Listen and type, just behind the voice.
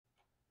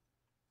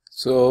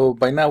So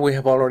by now we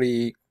have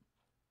already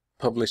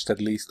published at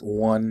least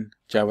one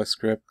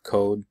JavaScript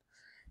code,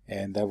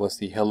 and that was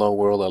the Hello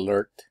World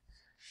alert.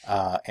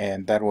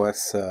 And that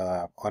was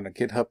on a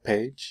GitHub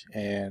page.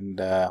 And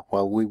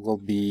while we will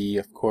be,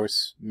 of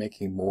course,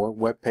 making more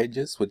web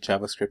pages with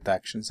JavaScript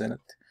actions in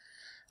it,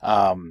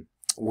 I'm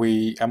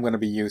going to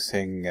be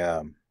using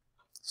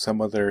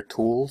some other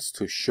tools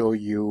to show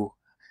you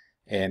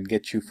and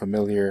get you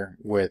familiar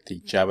with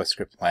the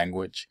JavaScript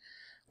language.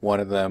 One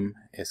of them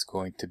is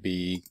going to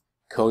be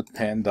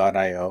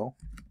codepen.io.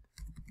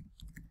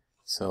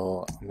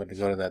 So I'm going to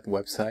go to that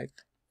website.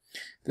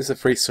 This is a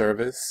free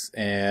service,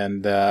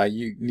 and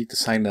you need to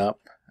sign up,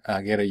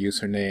 get a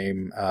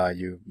username.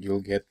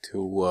 You'll get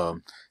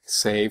to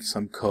save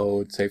some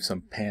code, save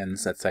some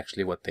pens. That's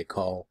actually what they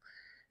call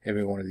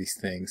every one of these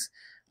things.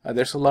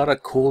 There's a lot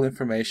of cool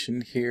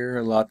information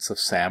here, lots of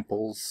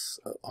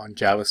samples on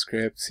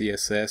JavaScript,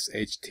 CSS,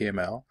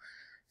 HTML.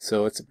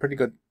 So it's a pretty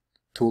good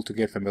tool to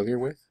get familiar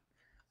with.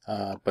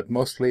 But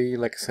mostly,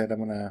 like I said, I'm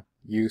going to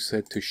use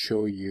it to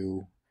show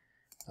you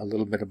a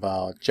little bit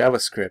about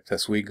JavaScript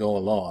as we go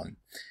along.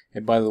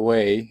 And by the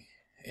way,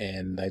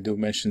 and I do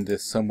mention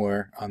this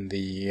somewhere on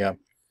the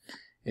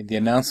in the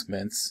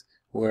announcements,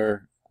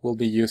 where we'll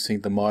be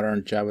using the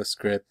modern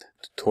JavaScript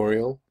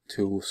tutorial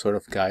to sort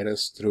of guide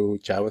us through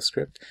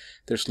JavaScript.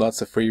 There's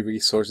lots of free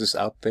resources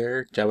out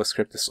there.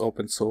 JavaScript is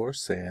open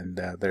source, and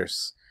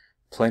there's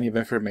plenty of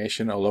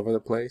information all over the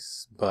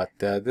place. But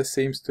this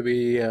seems to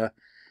be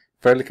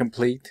fairly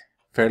complete,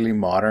 fairly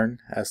modern,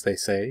 as they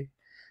say.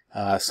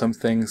 Some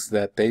things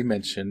that they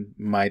mention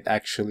might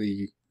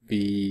actually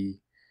be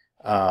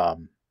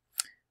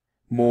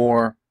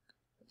more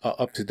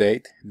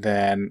up-to-date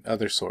than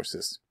other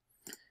sources.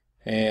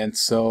 And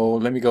so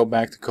let me go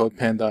back to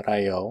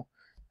codepen.io,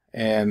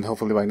 and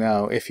hopefully by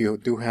now, if you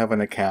do have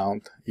an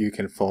account, you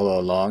can follow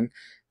along.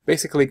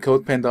 Basically,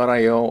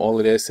 codepen.io, all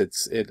it is,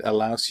 it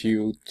allows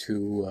you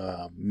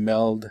to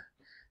meld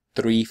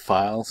 3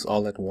 files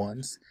all at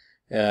once.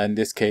 In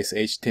this case,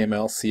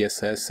 HTML,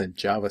 CSS, and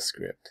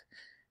JavaScript.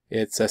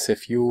 It's as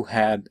if you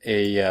had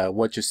a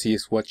what you see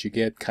is what you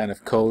get kind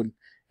of code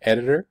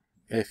editor.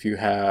 If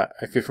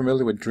you're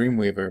familiar with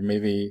Dreamweaver,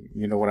 maybe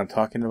you know what I'm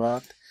talking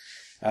about.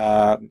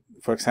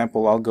 For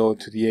example, I'll go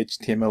to the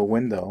HTML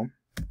window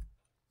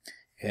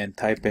and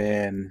type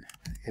in,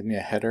 give me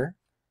a header,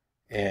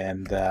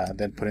 and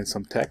then put in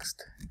some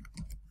text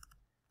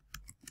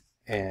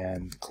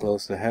and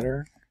close the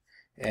header.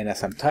 And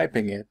as I'm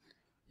typing it,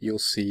 you'll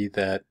see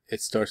that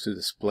it starts to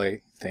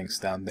display things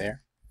down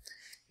there.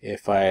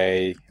 If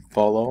I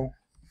follow,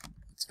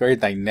 it's very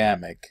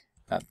dynamic,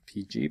 not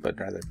PG, but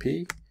rather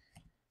P.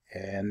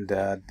 And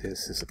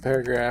this is a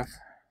paragraph.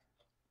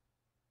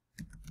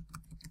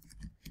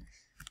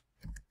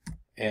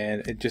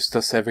 And it just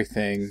does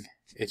everything.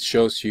 It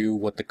shows you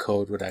what the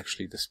code would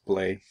actually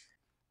display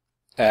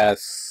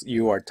as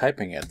you are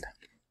typing it.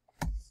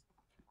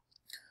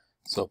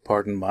 So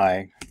pardon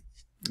my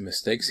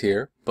mistakes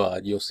here,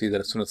 but you'll see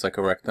that as soon as I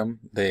correct them,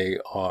 they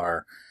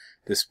are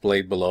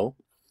displayed below.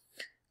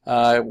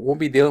 I won't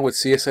be dealing with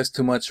CSS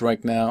too much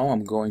right now.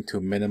 I'm going to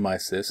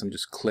minimize this. I'm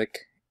just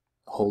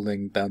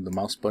holding down the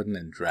mouse button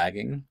and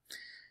dragging.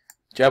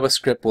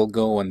 JavaScript will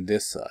go on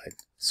this side.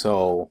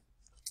 So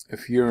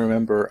if you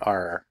remember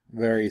our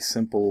very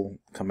simple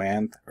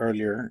command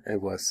earlier, it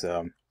was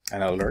an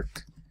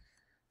alert.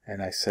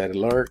 And I said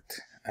alert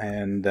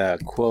and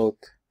quote,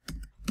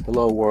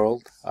 hello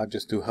world. I'll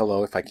just do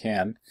hello if I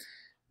can.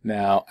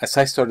 Now, as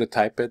I started to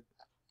type it,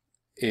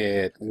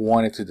 it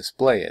wanted to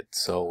display it,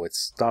 so it's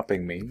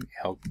stopping me.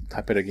 I'll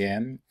type it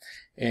again,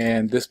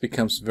 and this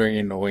becomes very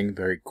annoying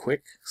very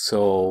quick.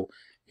 So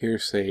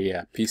here's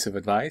a piece of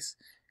advice.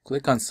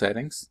 Click on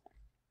settings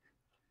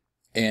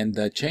and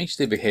change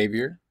the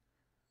behavior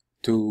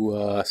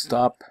to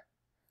stop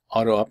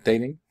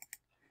auto-updating.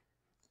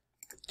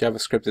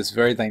 JavaScript is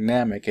very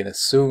dynamic, and as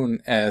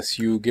soon as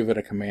you give it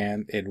a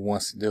command, it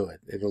wants to do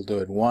it. It'll do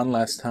it one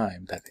last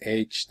time. That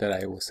H that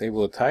I was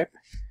able to type,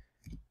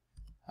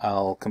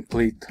 I'll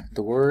complete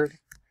the word,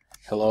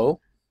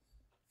 hello,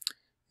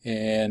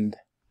 and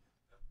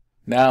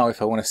now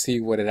if I want to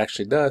see what it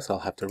actually does, I'll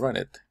have to run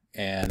it,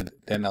 and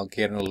then I'll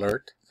get an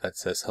alert that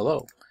says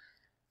hello.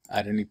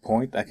 At any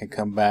point, I can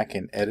come back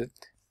and edit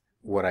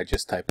what I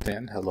just typed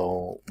in,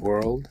 hello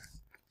world,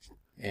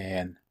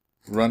 and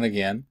run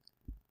again,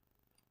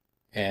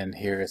 and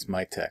here is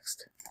my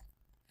text.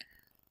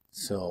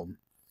 So,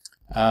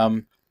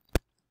 as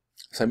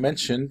I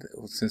mentioned,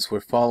 since we're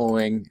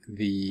following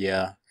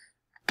the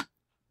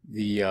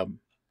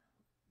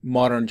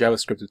modern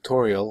JavaScript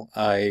tutorial,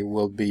 I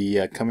will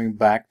be coming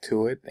back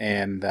to it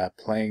and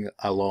playing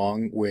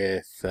along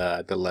with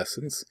the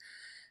lessons.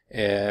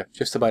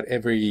 Just about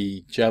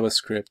every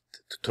JavaScript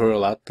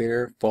tutorial out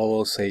there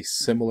follows a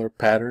similar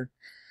pattern.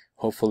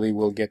 Hopefully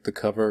we'll get to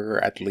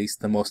cover at least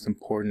the most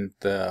important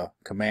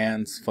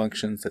commands,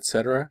 functions,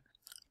 etc.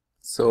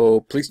 So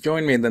please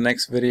join me in the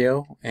next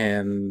video,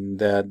 and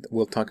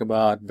we'll talk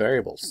about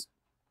variables.